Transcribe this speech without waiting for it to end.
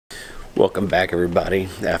Welcome back, everybody,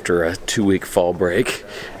 after a 2-week fall break.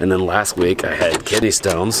 And then last week I had kidney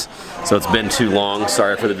stones, so it's been too long.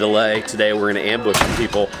 Sorry for the delay. Today we're going to ambush some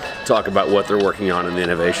people, talk about what they're working on in the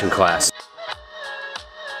innovation class.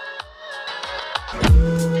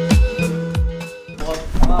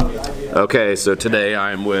 Okay, so today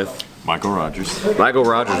I'm with Michael Rogers. Michael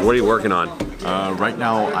Rogers. What are you working on? Right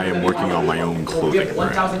now I am working on my own clothing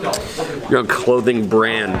brand. Your own clothing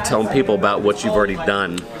brand. Tell people about what you've already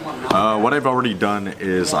done. What I've already done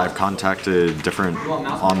is I've contacted different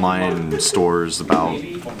online stores about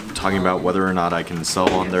talking about whether or not I can sell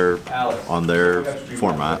on their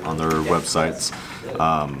format, on their websites.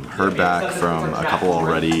 Heard back from a couple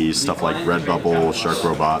already, stuff like Redbubble, Shark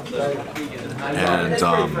Robot. And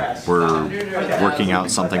we're working out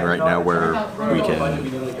something right now where we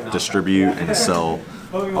can distribute and sell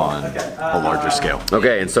on a larger scale.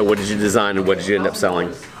 Okay, and so what did you design and what did you end up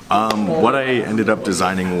selling? What I ended up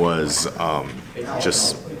designing was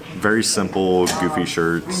just very simple, goofy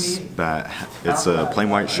shirts. It's a plain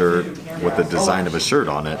white shirt with the design of a shirt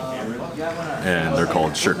on it. And they're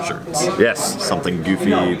called shirt shirts. Yes. Something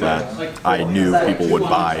goofy that I knew people would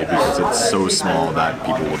buy because it's so small that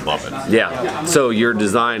people would love it. Yeah. So your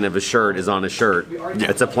design of a shirt is on a shirt.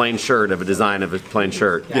 Yeah. It's a plain shirt of a design of a plain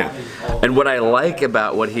shirt. Yeah. And what I like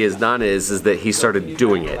about what he has done is that he started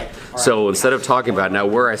doing it. So instead of talking about, now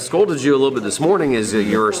where I scolded you a little bit this morning is that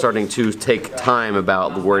you're starting to take time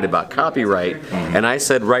worried about copyright. Mm-hmm. And I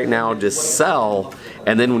said right now just sell,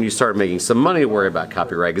 and then when you start making some money, worry about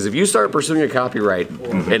copyright. Because if you start pursuing a copyright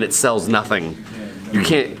and it sells nothing,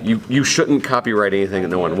 you shouldn't copyright anything that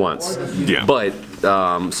no one wants. Yeah. But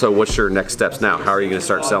so what's your next steps now? How are you going to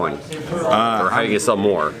start selling? Or how are you going to sell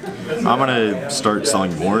more? I'm going to start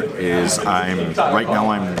selling more. Right now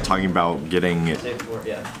I'm talking about getting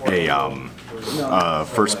a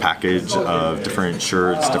first package of different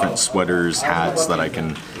shirts, different sweaters, hats that I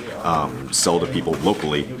can sell to people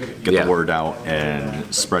locally, get the word out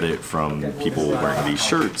and spread it from people wearing these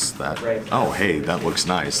shirts that, oh hey, that looks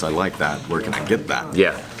nice, I like that, where can I get that?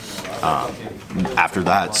 Yeah. After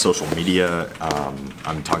that, social media,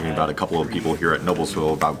 I'm talking about a couple of people here at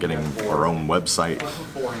Noblesville about getting our own website,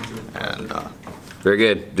 and very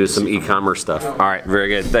good. Do some e-commerce stuff. All right, very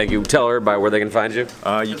good. Thank you. Tell everybody where they can find you.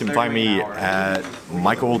 You can find me at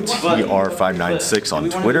MichaelTR596 on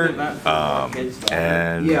Twitter,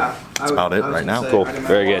 and that's about it right now. Cool.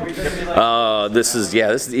 Very good. This is the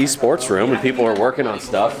esports room, and people are working on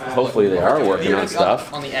stuff. Hopefully, they are working on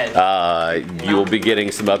stuff. You will be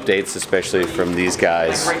getting some updates, especially from these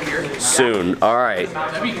guys, soon. All right.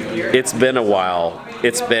 It's been a while.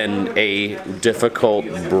 It's been a difficult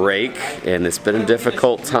break, and it's been a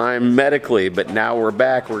difficult time medically, but now we're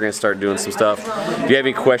back. We're going to start doing some stuff. If you have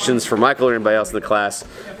any questions for Michael or anybody else in the class,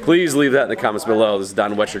 please leave that in the comments below. This is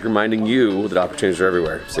Don Wettrick reminding you that opportunities are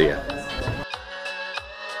everywhere. See ya.